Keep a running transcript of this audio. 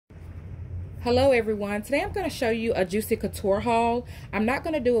Hello everyone. Today I'm going to show you a Juicy Couture haul. I'm not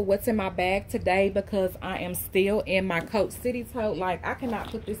going to do a what's in my bag today because I am still in my Coach City tote. Like, I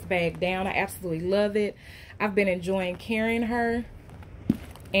cannot put this bag down. I absolutely love it. I've been enjoying carrying her.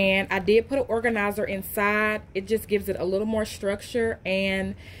 And I did put an organizer inside. It just gives it a little more structure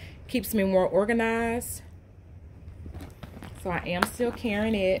and keeps me more organized. So I am still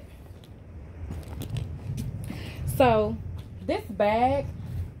carrying it. So this bag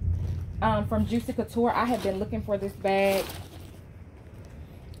from Juicy Couture, I have been looking for this bag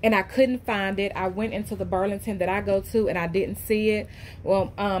and I couldn't find it. I went into the Burlington that I go to and I didn't see it.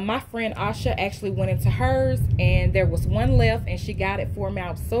 Well, my friend Asha actually went into hers and there was one left and she got it for me. I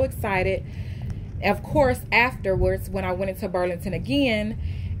was so excited. Of course, afterwards, when I went into Burlington again,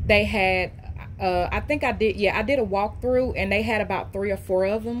 they had, I think I did a walkthrough and they had about 3 or 4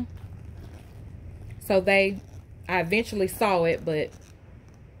 of them. So I eventually saw it, but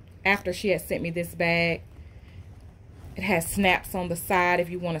after she had sent me this bag, it has snaps on the side if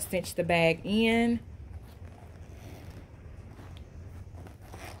you want to cinch the bag in.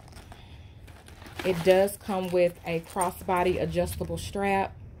 It does come with a crossbody adjustable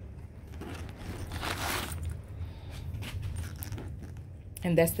strap.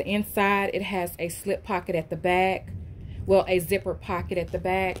 And that's the inside. It has a slip pocket at the back. Well, a zipper pocket at the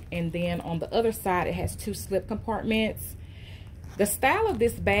back. And then on the other side, it has 2 slip compartments. The style of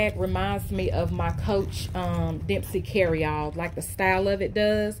this bag reminds me of my Coach Dempsey carry-all, like the style of it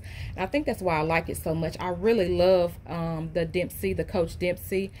does. And I think that's why I like it so much. I really love the Coach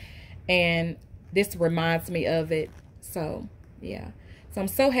Dempsey, and this reminds me of it. So, yeah. So I'm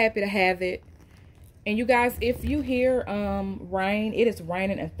so happy to have it. And you guys, if you hear rain, it is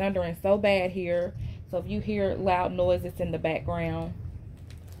raining and thundering so bad here. So if you hear loud noises in the background.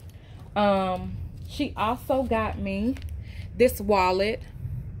 She also got me this wallet.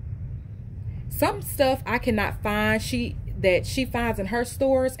 Some stuff I cannot find that she finds in her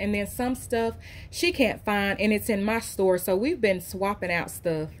stores, and then some stuff she can't find and it's in my store. So we've been swapping out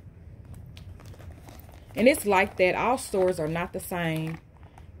stuff. And it's like that. All stores are not the same.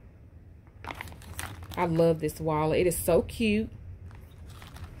 I love this wallet. It is so cute.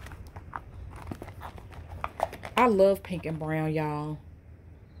 I love pink and brown, y'all.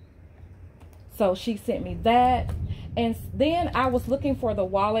 So she sent me that. And then I was looking for the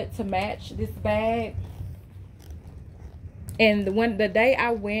wallet to match this bag. And the day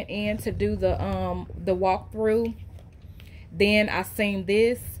I went in to do the walkthrough, then I seen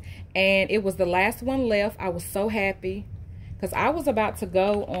this. And it was the last one left. I was so happy. Because I was about to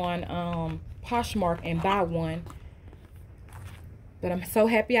go on Poshmark and buy one. But I'm so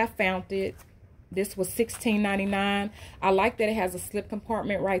happy I found it. This was $16.99. I like that it has a slip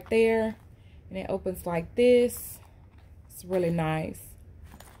compartment right there. And it opens like this. It's really nice.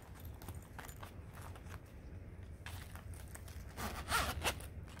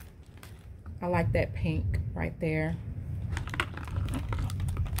 I like that pink right there.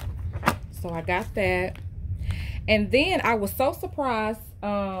 So I got that. And then I was so surprised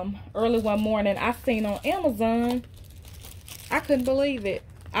early one morning. I seen on Amazon. I couldn't believe it.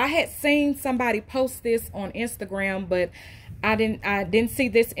 I had seen somebody post this on Instagram, but I didn't see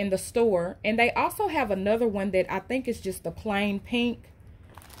this in the store. And they also have another one that I think is just a plain pink.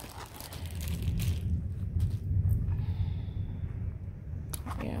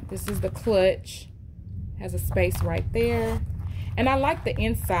 Yeah, this is the clutch. Has a space right there. And I like the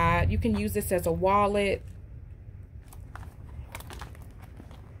inside. You can use this as a wallet.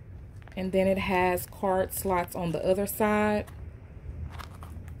 And then it has card slots on the other side.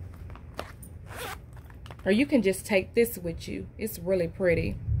 Or you can just take this with you. It's really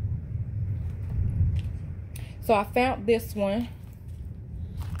pretty. So I found this one.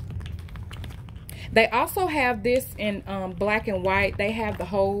 They also have this in black and white. They have the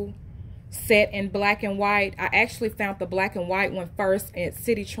whole set in black and white. I actually found the black and white one first at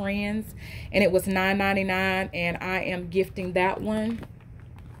City Trends. And it was $9.99. And I am gifting that one.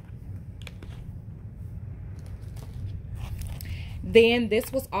 Then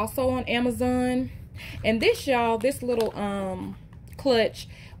this was also on Amazon. And this, y'all, this little clutch,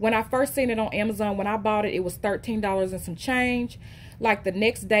 when I first seen it on Amazon, when I bought it, it was $13 and some change. Like the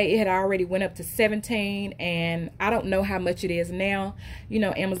next day, it had already went up to $17, and I don't know how much it is now. You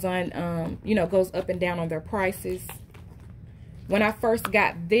know, Amazon, you know, goes up and down on their prices. When I first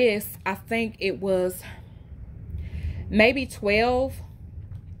got this, I think it was maybe $12.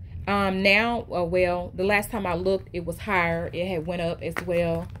 Now, well, the last time I looked, it was higher. It had went up as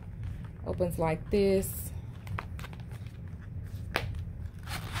well. Opens like this.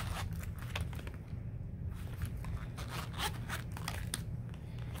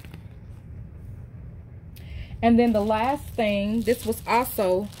 And then the last thing, this was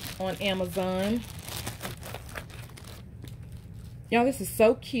also on Amazon. Y'all, this is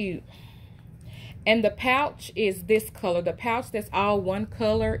so cute. And the pouch is this color. The pouch that's all one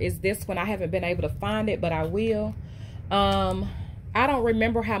color is this one. I haven't been able to find it, but I will. I don't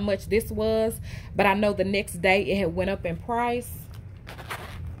remember how much this was, but I know the next day it had went up in price.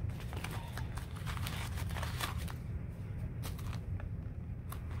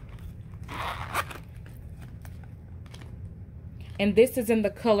 And this is in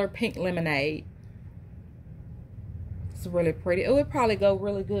the color Pink Lemonade. It's really pretty. It would probably go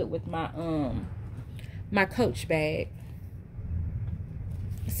really good with my my Coach bag.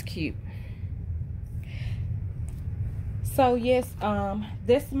 It's cute. So yes,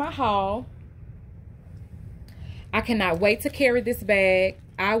 this is my haul. I cannot wait to carry this bag.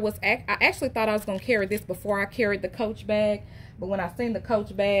 I actually thought I was gonna carry this before I carried the Coach bag, but when I seen the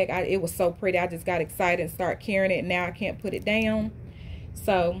Coach bag, it was so pretty. I just got excited and started carrying it. Now I can't put it down.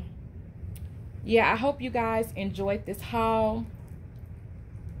 So yeah, I hope you guys enjoyed this haul.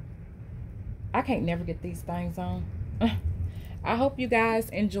 I can't never get these things on. I hope you guys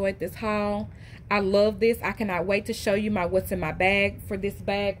enjoyed this haul. I love this. I cannot wait to show you what's in my bag for this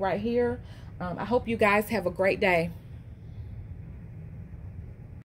bag right here. I hope you guys have a great day.